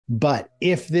But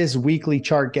if this weekly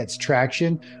chart gets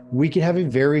traction, we could have a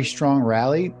very strong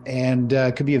rally and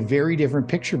could be a very different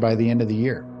picture by the end of the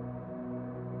year.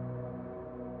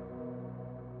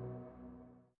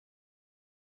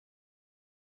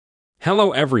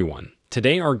 Hello, everyone.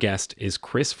 Today, our guest is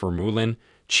Chris Vermeulen,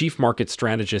 Chief Market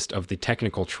Strategist of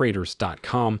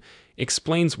thetechnicaltraders.com,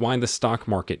 explains why the stock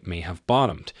market may have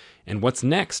bottomed and what's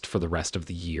next for the rest of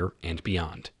the year and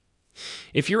beyond.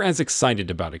 If you're as excited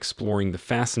about exploring the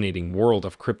fascinating world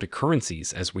of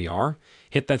cryptocurrencies as we are,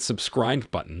 hit that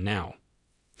subscribe button now.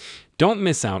 Don't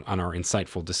miss out on our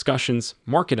insightful discussions,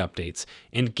 market updates,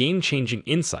 and game-changing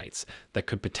insights that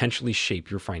could potentially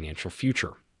shape your financial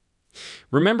future.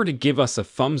 Remember to give us a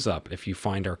thumbs up if you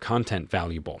find our content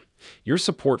valuable. Your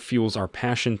support fuels our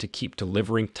passion to keep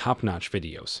delivering top-notch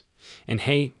videos. And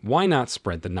hey, why not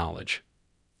spread the knowledge?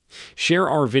 Share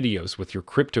our videos with your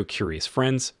crypto-curious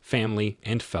friends, family,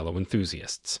 and fellow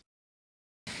enthusiasts.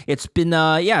 It's been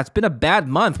a bad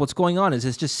month. What's going on? Is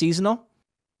this just seasonal?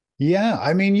 Yeah,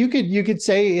 I mean, you could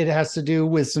say it has to do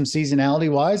with some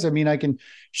seasonality wise. I mean, I can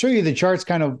show you the charts,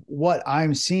 kind of what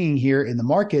I'm seeing here in the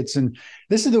markets. And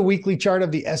this is the weekly chart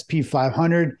of the SP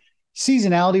 500.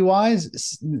 Seasonality wise,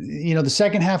 the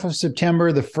second half of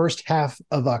September, the first half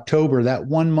of October, that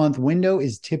 1 month window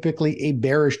is typically a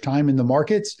bearish time in the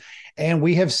markets. And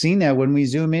we have seen that when we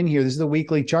zoom in here. This is the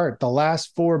weekly chart. The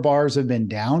last 4 bars have been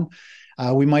down.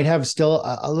 We might have still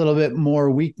a little bit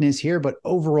more weakness here, but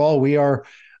overall we are,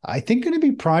 I think, going to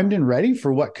be primed and ready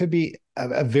for what could be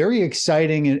a very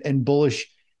exciting and bullish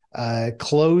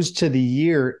close to the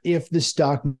year if the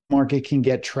stock market can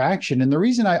get traction. And the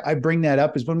reason I bring that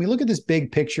up is when we look at this big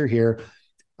picture here,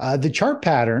 the chart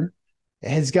pattern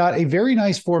has got a very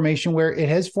nice formation where it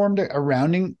has formed a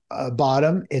rounding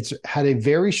bottom. It's had a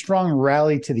very strong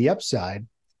rally to the upside.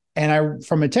 And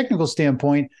from a technical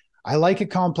standpoint, I like a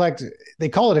complex, they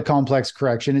call it a complex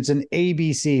correction. It's an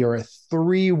ABC, or a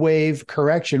 3-wave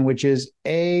correction, which is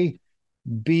A,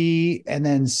 B, and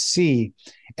then C.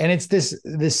 And it's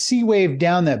the C wave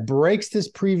down that breaks this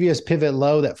previous pivot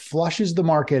low, that flushes the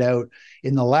market out.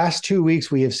 In the last 2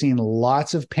 weeks, we have seen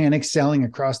lots of panic selling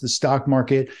across the stock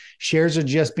market. Shares are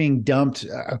just being dumped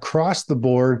across the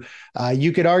board.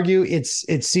 You could argue it's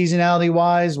seasonality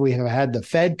wise. We have had the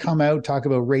Fed come out, talk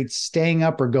about rates staying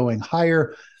up or going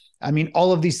higher. I mean,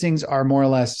 all of these things are more or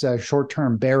less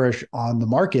short-term bearish on the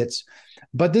markets.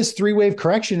 But this 3-wave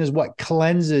correction is what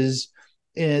cleanses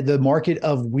the market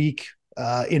of weak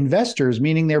investors,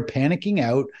 meaning they're panicking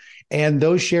out. And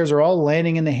those shares are all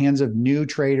landing in the hands of new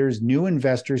traders, new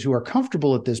investors who are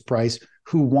comfortable at this price,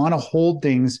 who want to hold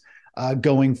things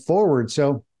going forward.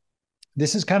 So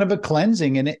this is kind of a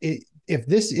cleansing. And if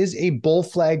this is a bull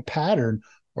flag pattern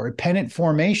or a pennant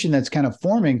formation that's kind of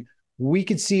forming, we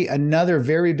could see another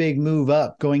very big move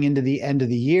up going into the end of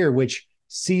the year, which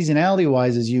seasonality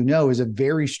wise, as you know, is a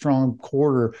very strong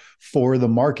quarter for the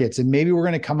markets. And maybe we're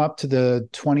going to come up to the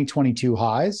 2022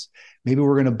 highs. Maybe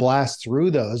we're going to blast through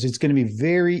those. It's going to be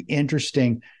very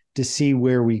interesting to see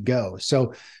where we go.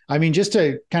 So, I mean, just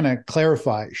to kind of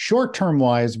clarify, short-term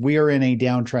wise, we are in a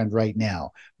downtrend right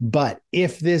now. But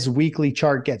if this weekly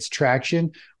chart gets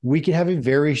traction, we could have a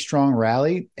very strong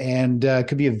rally and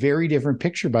could be a very different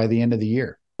picture by the end of the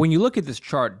year. When you look at this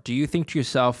chart, do you think to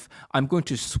yourself, I'm going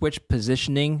to switch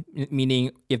positioning,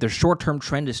 meaning if the short-term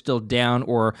trend is still down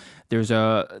or there's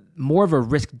a more of a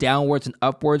risk downwards and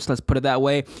upwards, let's put it that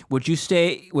way, would you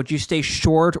stay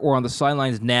short or on the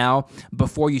sidelines now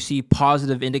before you see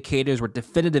positive indicators or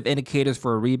definitive indicators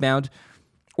for a rebound?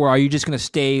 Or are you just going to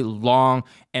stay long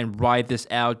and ride this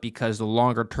out because the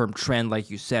longer-term trend, like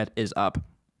you said, is up?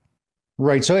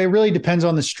 Right. So it really depends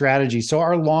on the strategy. So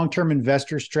our long-term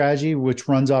investor strategy, which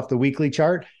runs off the weekly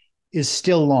chart, is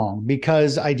still long,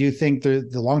 because I do think the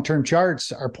long-term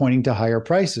charts are pointing to higher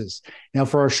prices. Now,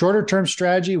 for our shorter-term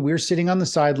strategy, we're sitting on the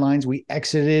sidelines. We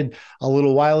exited a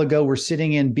little while ago. We're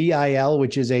sitting in BIL,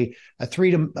 which is a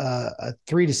 3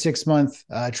 to 6 month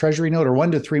treasury note, or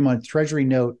 1 to 3 month treasury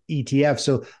note ETF.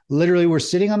 So literally, we're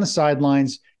sitting on the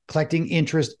sidelines, collecting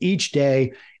interest each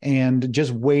day and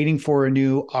just waiting for a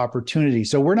new opportunity.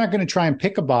 So we're not going to try and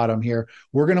pick a bottom here.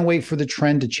 We're going to wait for the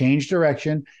trend to change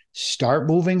direction, start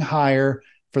moving higher,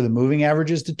 for the moving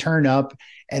averages to turn up.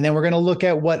 And then we're going to look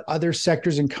at what other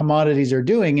sectors and commodities are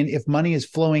doing, and if money is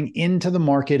flowing into the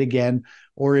market again,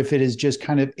 or if it is just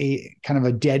kind of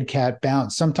a dead cat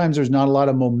bounce. Sometimes there's not a lot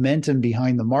of momentum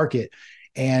behind the market.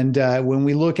 And when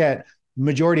we look at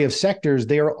majority of sectors,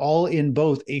 they are all in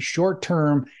both a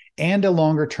short-term and a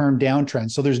longer-term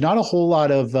downtrend. So there's not a whole lot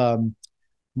of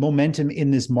momentum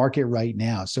in this market right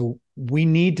now. So we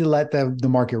need to let the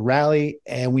market rally,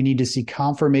 and we need to see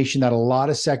confirmation that a lot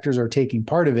of sectors are taking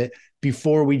part of it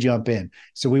before we jump in.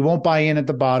 So we won't buy in at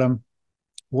the bottom.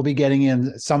 We'll be getting in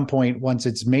at some point once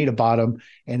it's made a bottom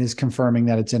and is confirming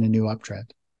that it's in a new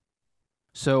uptrend.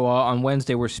 So on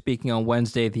Wednesday, we're speaking on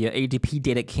Wednesday, the ADP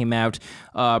data came out.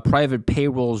 Private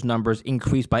payrolls numbers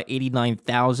increased by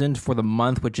 89,000 for the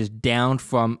month, which is down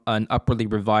from an upwardly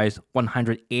revised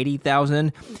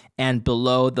 180,000 and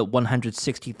below the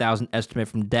 160,000 estimate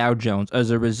from Dow Jones. As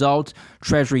a result,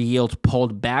 Treasury yields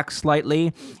pulled back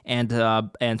slightly,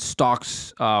 and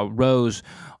stocks rose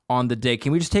on the day.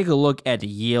 Can we just take a look at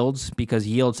yields, because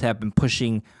yields have been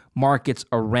pushing markets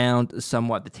around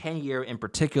somewhat. The 10-year in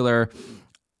particular,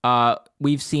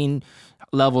 we've seen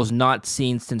levels not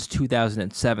seen since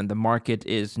 2007. The market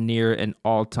is near an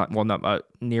all-time,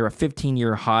 near a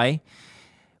 15-year high.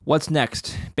 What's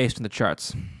next based on the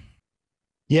charts?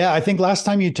 Yeah, I think last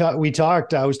time we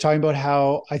talked, I was talking about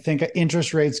how I think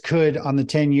interest rates could on the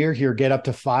 10-year here get up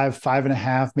to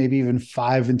 5.5, maybe even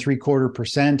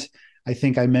 5.75%. I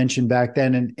think I mentioned back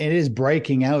then, and it is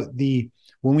breaking out.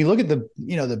 When we look at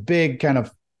the big kind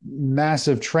of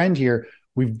massive trend here,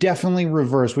 we've definitely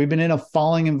reversed. We've been in a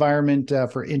falling environment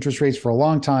for interest rates for a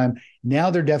long time. Now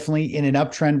they're definitely in an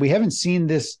uptrend. We haven't seen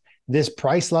this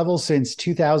price level since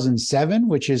 2007,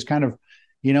 which is kind of,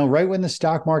 right when the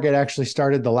stock market actually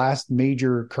started the last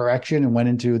major correction and went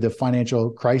into the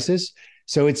financial crisis.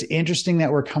 So it's interesting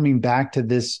that we're coming back to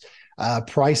this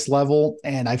price level.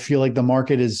 And I feel like the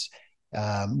market is,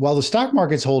 while the stock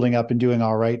market's holding up and doing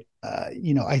all right,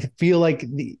 I feel like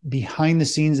the behind the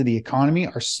scenes of the economy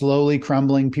are slowly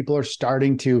crumbling. People are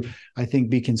starting to, I think,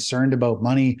 be concerned about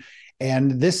money.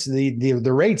 And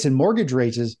the rates and mortgage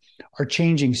rates are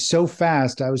changing so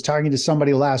fast. I was talking to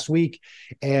somebody last week,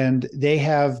 and they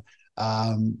have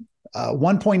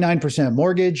 1.9%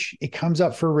 mortgage. It comes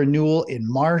up for renewal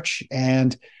in March,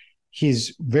 and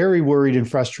he's very worried and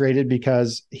frustrated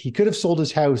because he could have sold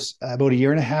his house about a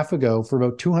year and a half ago for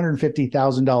about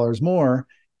 $250,000 more.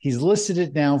 He's listed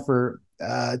it now for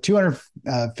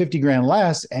 250 grand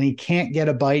less, and he can't get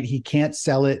a bite. He can't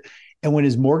sell it. And when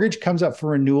his mortgage comes up for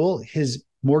renewal, his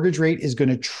mortgage rate is going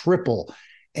to triple.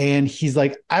 And he's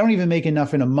like, I don't even make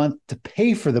enough in a month to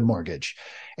pay for the mortgage.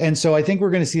 And so I think we're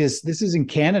going to see this. This is in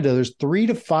Canada. There's 3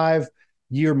 to 5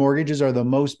 year mortgages are the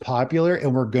most popular,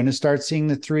 and we're going to start seeing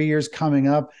the 3 years coming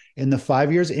up in the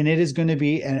 5 years, and it is going to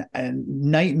be a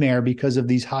nightmare because of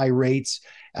these high rates,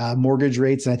 mortgage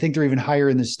rates, and I think they're even higher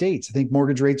in the States. I think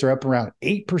mortgage rates are up around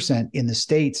 8% in the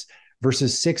States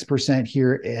versus 6%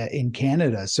 here in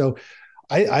Canada. So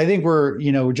I think we're,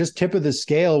 just tip of the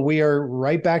scale. We are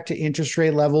right back to interest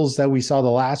rate levels that we saw the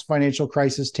last financial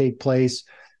crisis take place.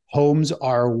 Homes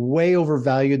are way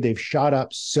overvalued. They've shot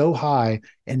up so high,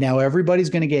 and now everybody's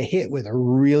going to get hit with a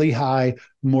really high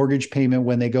mortgage payment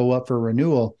when they go up for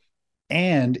renewal.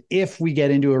 And if we get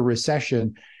into a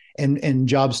recession and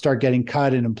jobs start getting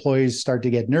cut and employees start to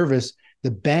get nervous,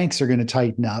 the banks are going to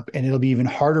tighten up, and it'll be even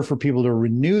harder for people to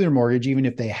renew their mortgage, even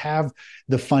if they have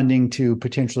the funding to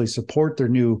potentially support their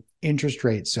new interest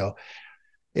rates. So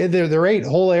the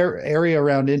whole area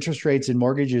around interest rates and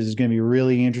mortgages is going to be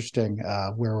really interesting,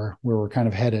 where we're kind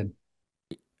of headed.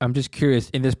 I'm just curious,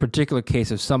 in this particular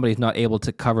case, if somebody's not able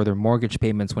to cover their mortgage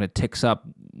payments when it ticks up,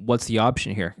 what's the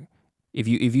option here? If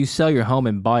you sell your home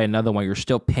and buy another one, you're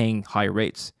still paying high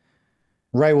rates.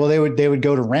 Right. Well, they would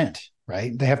go to rent,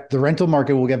 right? The rental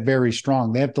market will get very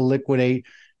strong. They have to liquidate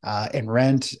and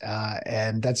rent,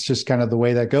 and that's just kind of the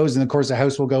way that goes. And of course, the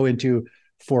house will go into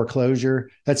foreclosure.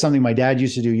 That's something my dad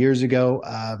used to do years ago.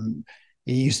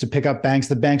 He used to pick up banks.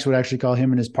 The banks would actually call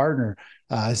him and his partner,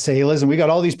 say, hey, listen, we got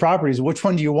all these properties. Which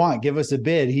one do you want? Give us a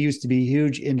bid. He used to be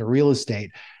huge into real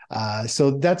estate.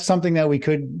 So that's something that we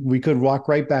could walk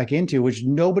right back into, which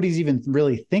nobody's even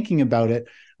really thinking about it,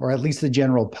 or at least the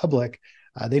general public.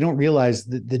 They don't realize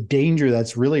the danger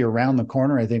that's really around the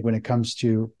corner, I think, when it comes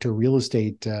to real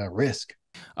estate risk.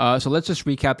 So let's just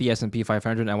recap the S&P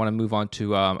 500. I want to move on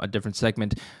to a different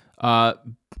segment.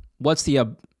 What's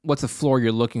the floor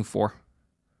you're looking for?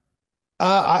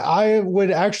 I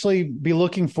would actually be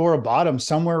looking for a bottom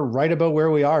somewhere right about where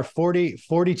we are,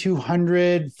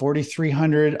 4,200,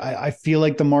 4,300. I feel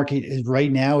like the market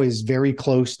right now is very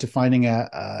close to finding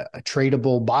a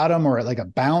tradable bottom, or like a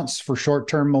bounce for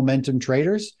short-term momentum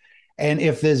traders. And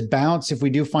if we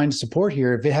do find support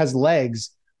here, if it has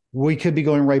legs, we could be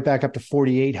going right back up to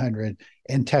 4,800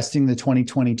 and testing the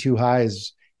 2022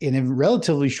 highs in a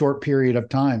relatively short period of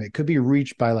time. It could be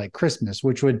reached by like Christmas,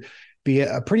 which would be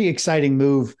a pretty exciting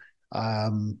move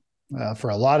for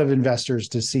a lot of investors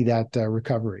to see that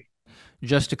recovery.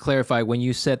 Just to clarify, when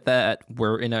you said that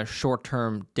we're in a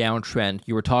short-term downtrend,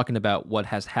 you were talking about what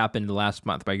has happened the last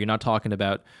month, right? You're not talking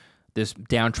about this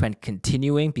downtrend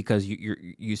continuing because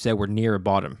you said we're near a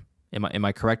bottom. Am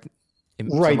I correct?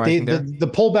 Right.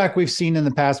 The pullback we've seen in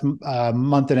the past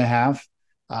month and a half,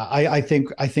 I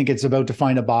think it's about to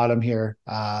find a bottom here,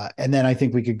 and then I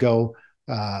think we could go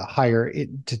higher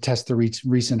to test the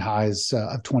recent highs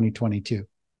of 2022.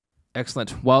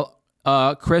 Excellent. Well,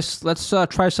 Chris, let's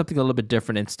try something a little bit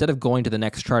different. Instead of going to the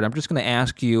next chart, I'm just going to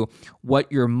ask you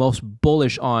what you're most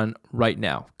bullish on right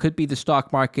now. Could be the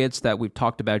stock markets that we've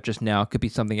talked about just now. Could be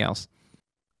something else.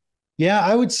 Yeah,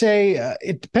 I would say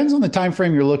it depends on the time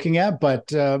frame you're looking at,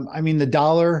 but I mean, the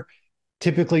dollar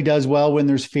typically does well when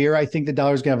there's fear. I think the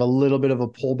dollar is going to have a little bit of a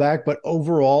pullback, but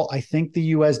overall, I think the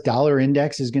U.S. dollar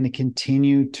index is going to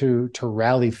continue to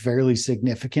rally fairly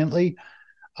significantly.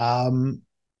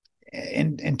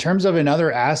 In terms of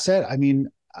another asset, I mean,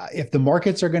 if the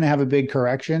markets are going to have a big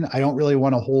correction, I don't really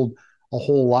want to hold a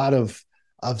whole lot of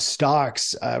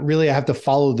stocks. Really, I have to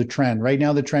follow the trend. Right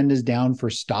now, the trend is down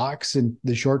for stocks in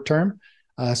the short term.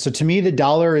 So to me, the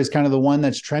dollar is kind of the one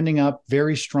that's trending up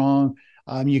very strong.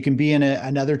 You can be in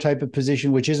another type of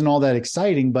position, which isn't all that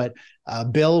exciting, but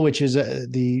bill, which is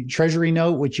the treasury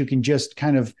note, which you can just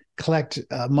kind of collect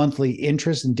monthly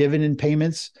interest and dividend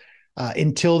payments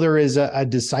until there is a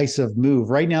decisive move.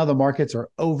 Right now, the markets are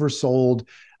oversold.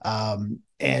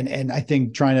 And I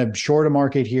think trying to short a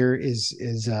market here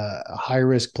is a high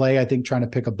risk play. I think trying to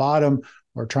pick a bottom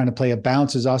or trying to play a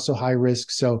bounce is also high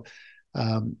risk. So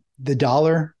the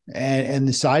dollar and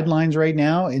the sidelines right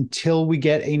now until we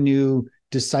get a new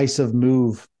decisive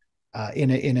move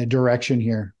in a direction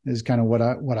here is kind of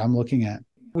what I'm looking at.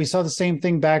 We saw the same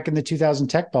thing back in the 2000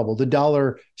 tech bubble. The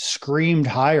dollar screamed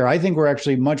higher. I think we're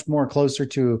actually much more closer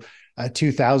to a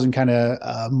 2000 kind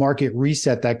of market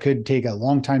reset that could take a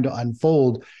long time to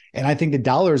unfold. And I think the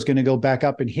dollar is going to go back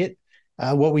up and hit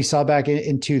what we saw back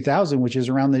in 2000, which is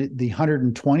around the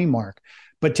 120 mark.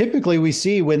 But typically we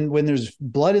see when there's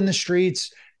blood in the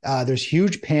streets, there's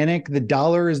huge panic. The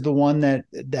dollar is the one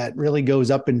that really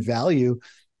goes up in value,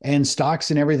 and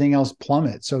stocks and everything else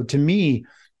plummet. So to me,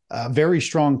 a very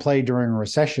strong play during a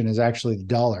recession is actually the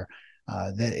dollar.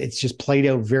 That it's just played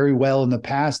out very well in the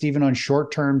past. Even on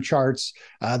short-term charts,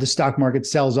 the stock market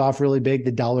sells off really big.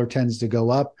 The dollar tends to go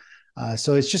up.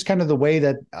 So it's just kind of the way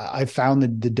that I found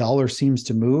that the dollar seems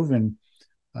to move. And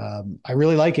I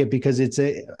really like it because it's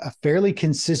a fairly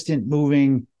consistent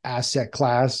moving asset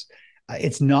class.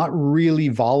 It's not really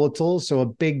volatile. So a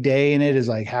big day in it is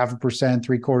like 0.5%,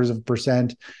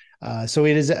 0.75%. So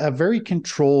it is a very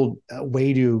controlled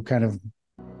way to kind of.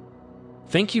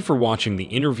 Thank you for watching the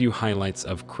interview highlights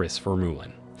of Chris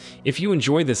Vermeulen. If you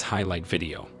enjoy this highlight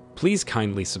video, please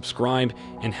kindly subscribe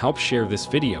and help share this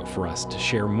video for us to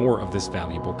share more of this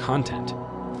valuable content.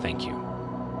 Thank you.